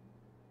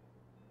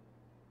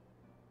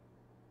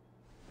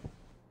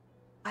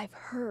 I've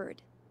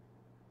heard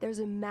there's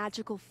a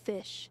magical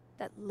fish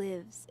that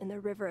lives in the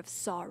River of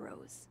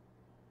Sorrows.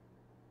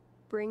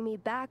 Bring me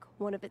back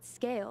one of its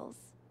scales,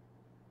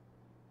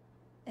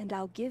 and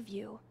I'll give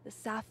you the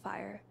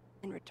sapphire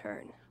in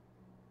return.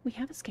 We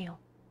have a scale.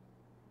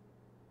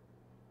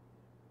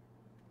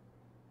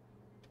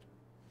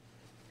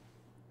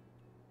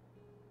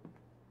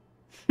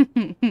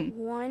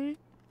 One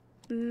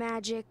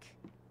magic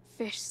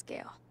fish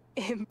scale.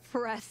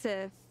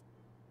 Impressive.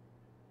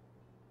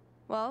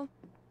 Well,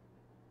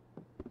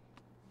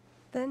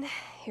 then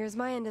here's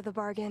my end of the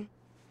bargain.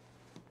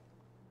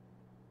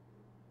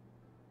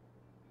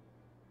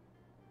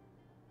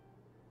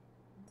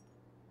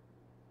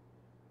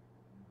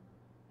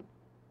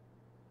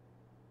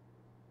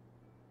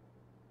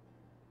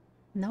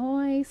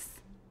 Nice.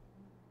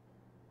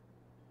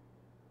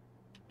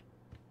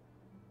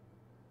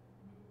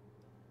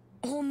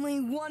 Only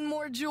one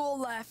more jewel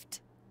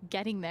left.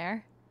 Getting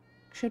there.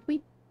 Should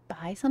we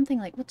buy something?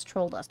 Like, what's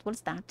troll dust? What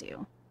does that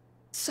do?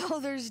 So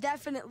there's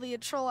definitely a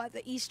troll at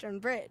the Eastern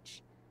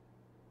Bridge.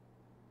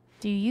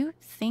 Do you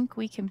think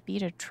we can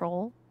beat a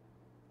troll?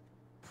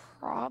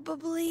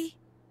 Probably.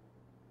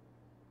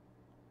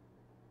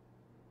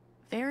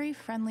 Very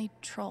friendly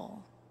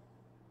troll.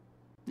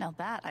 Now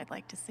that I'd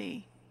like to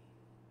see.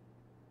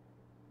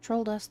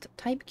 Troll dust,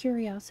 type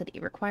curiosity,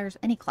 requires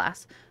any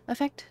class.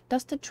 Effect,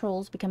 dusted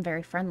trolls become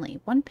very friendly.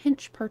 1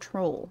 pinch per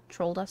troll.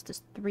 Troll dust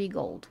is 3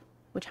 gold.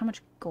 Which, how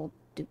much gold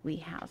do we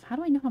have? How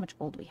do I know how much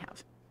gold we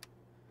have?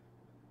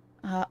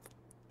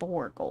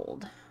 4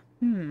 gold.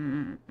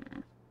 We're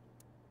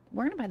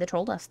gonna buy the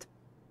troll dust.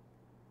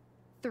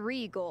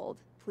 3 gold,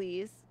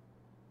 please.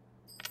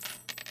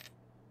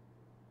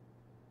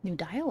 New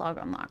dialogue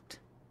unlocked.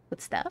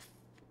 With Steph?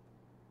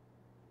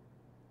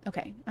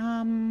 Okay,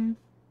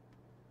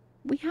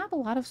 we have a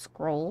lot of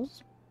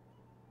scrolls.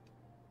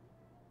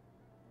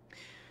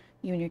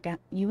 You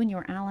and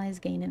your allies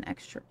gain an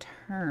extra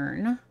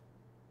turn.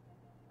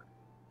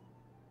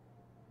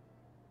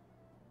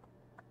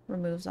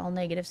 Removes all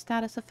negative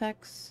status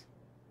effects.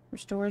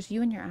 Restores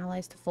you and your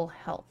allies to full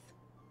health.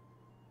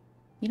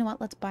 You know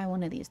what? Let's buy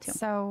one of these two.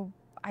 So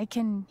I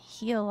can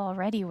heal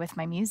already with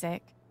my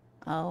music.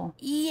 Oh.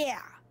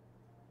 Yeah.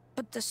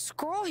 But the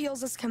scroll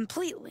heals us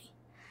completely.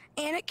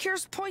 And it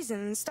cures poison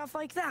and stuff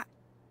like that.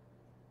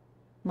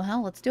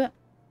 Well, let's do it.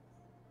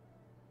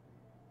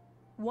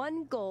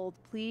 1 gold,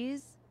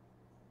 please.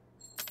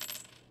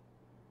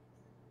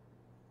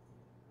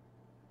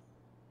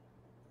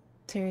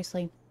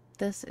 Seriously,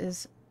 this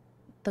is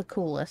the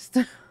coolest.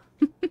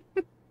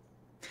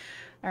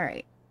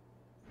 Alright.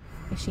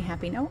 Is she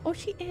happy now? Oh,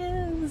 she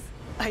is!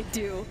 I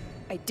do.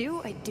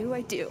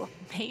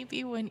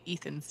 Maybe when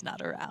Ethan's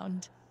not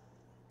around.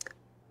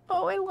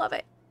 Oh, I love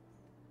it.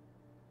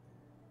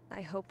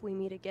 I hope we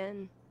meet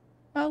again.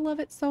 I love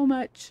it so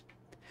much.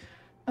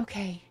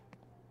 Okay.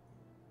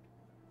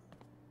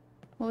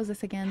 What was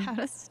this again? How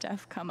does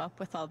Steph come up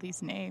with all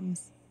these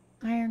names?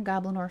 Iron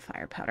Goblin or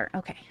Fire Powder.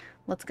 Okay,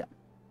 let's go.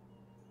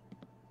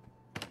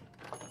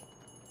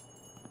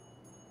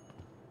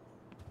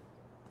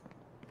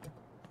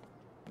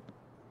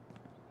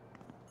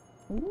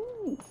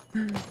 Woo!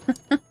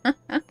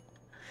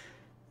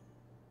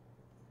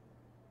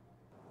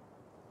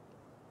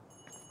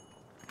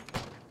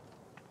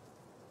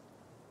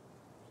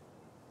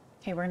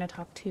 Okay, we're gonna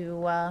talk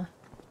to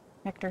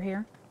Hector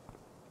here.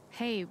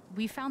 Hey,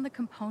 we found the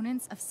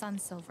components of sun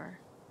silver.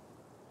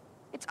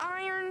 It's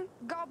iron,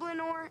 goblin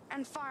ore,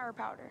 and fire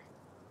powder.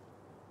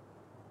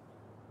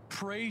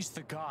 Praise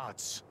the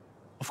gods.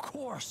 Of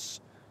course.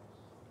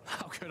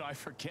 How could I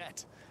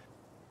forget?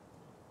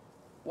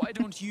 Why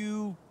don't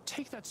you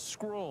take that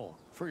scroll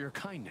for your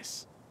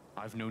kindness?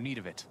 I've no need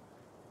of it.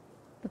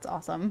 That's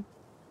awesome.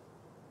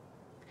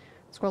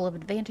 Scroll of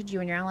advantage. You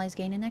and your allies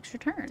gain an extra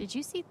turn. Did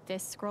you see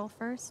this scroll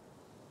first?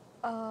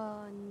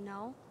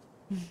 No.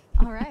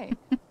 All right.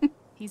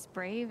 He's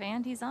brave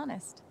and he's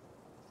honest.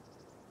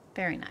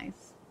 Very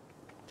nice.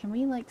 Can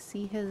we, like,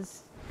 see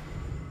his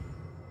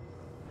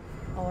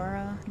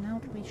aura?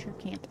 No, we sure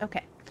can't.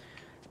 Okay.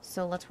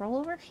 So let's roll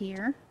over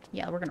here.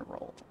 Yeah, we're gonna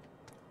roll.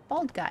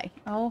 Bald guy.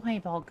 Oh, hey,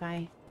 bald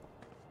guy.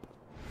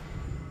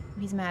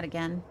 He's mad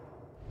again.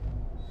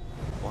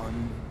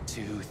 1,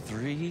 2,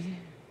 3.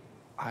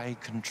 I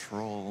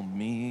control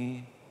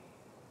me.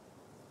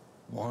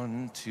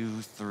 1,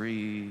 2,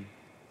 3.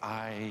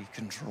 I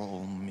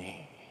control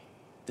me.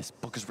 This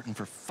book is written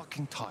for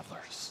fucking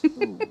toddlers.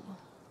 Ooh,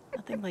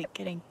 nothing like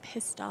getting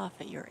pissed off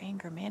at your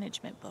anger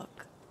management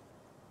book.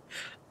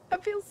 I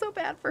feel so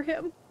bad for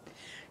him.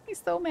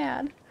 He's so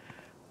mad.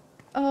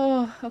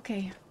 Oh,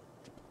 okay.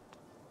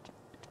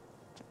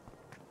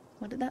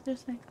 What did that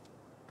just say?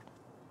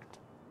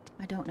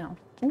 I don't know.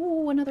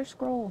 Ooh, another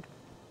scroll.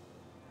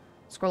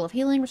 Scroll of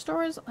healing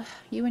restores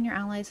you and your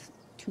allies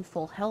to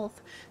full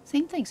health.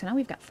 Same thing. So now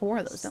we've got 4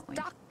 of those, don't we?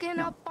 Stocking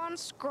up on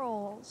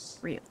scrolls.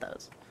 3 of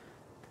those.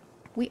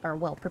 We are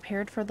well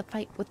prepared for the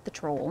fight with the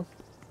troll.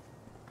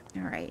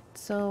 Alright,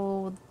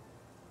 so...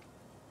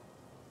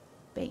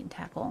 bait and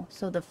tackle.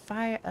 So the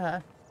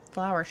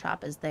flower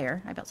shop is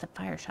there. I about said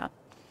fire shop.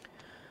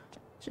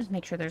 Just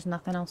make sure there's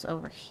nothing else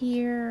over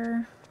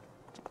here.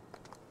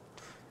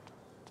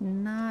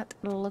 Not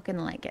looking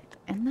like it.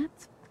 And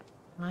that's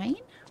fine.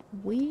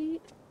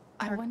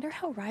 I wonder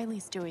how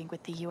Riley's doing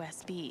with the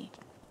USB.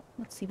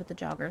 Let's see what the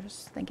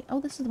jogger's thinking. Oh,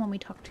 this is the one we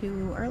talked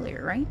to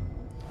earlier, right?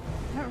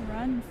 That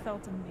run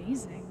felt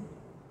amazing.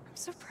 I'm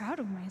so proud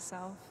of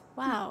myself.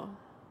 Wow.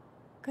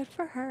 Good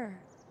for her.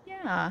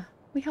 Yeah,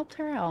 we helped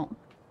her out.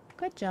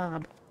 Good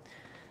job.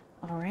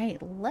 All right,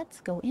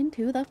 let's go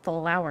into the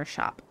flower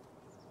shop.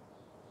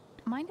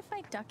 Mind if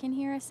I duck in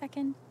here a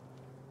second?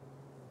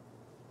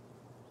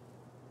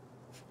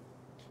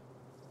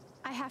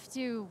 I have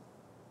to,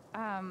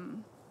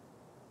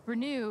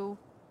 renew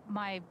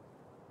my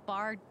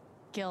Bard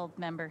Guild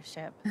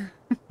membership.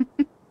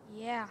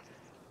 Yeah.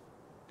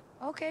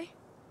 Okay.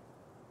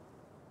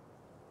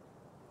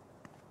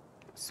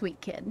 Sweet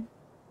kid.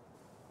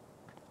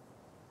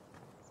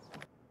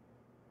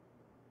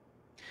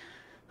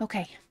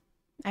 Okay,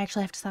 I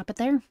actually have to stop it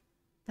there.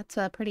 That's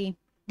a pretty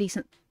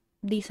decent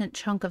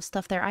chunk of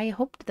stuff there. I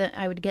hoped that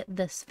I would get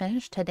this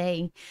finished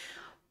today,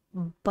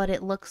 but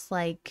it looks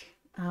like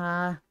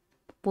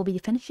we'll be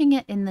finishing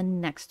it in the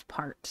next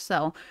part.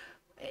 So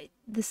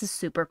this is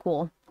super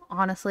cool.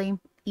 Honestly,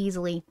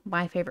 easily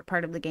my favorite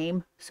part of the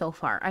game so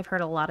far. I've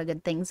heard a lot of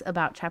good things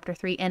about Chapter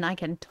 3, and I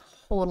can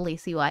totally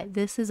see why.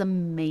 This is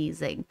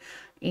amazing.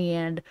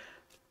 And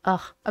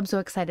I'm so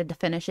excited to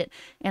finish it.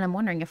 And I'm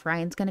wondering if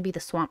Ryan's going to be the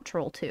swamp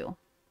troll too.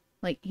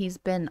 Like, he's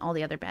been all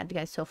the other bad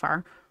guys so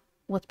far.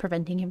 What's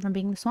preventing him from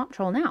being the swamp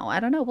troll now? I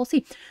don't know. We'll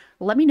see.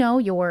 Let me know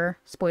your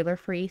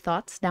spoiler-free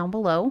thoughts down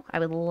below. I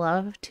would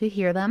love to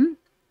hear them.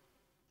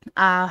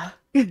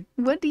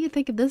 What do you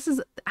think of this?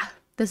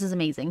 This is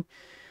amazing.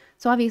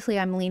 So obviously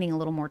I'm leaning a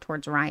little more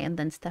towards Ryan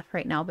than Steph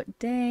right now, but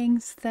dang,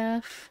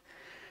 Steph.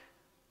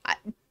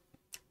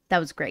 That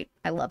was great.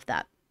 I love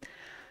that.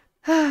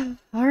 All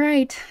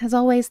right. As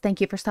always, thank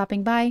you for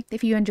stopping by.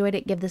 If you enjoyed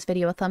it, give this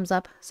video a thumbs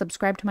up.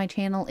 Subscribe to my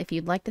channel if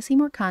you'd like to see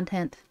more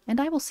content,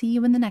 and I will see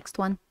you in the next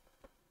one.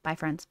 Bye,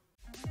 friends.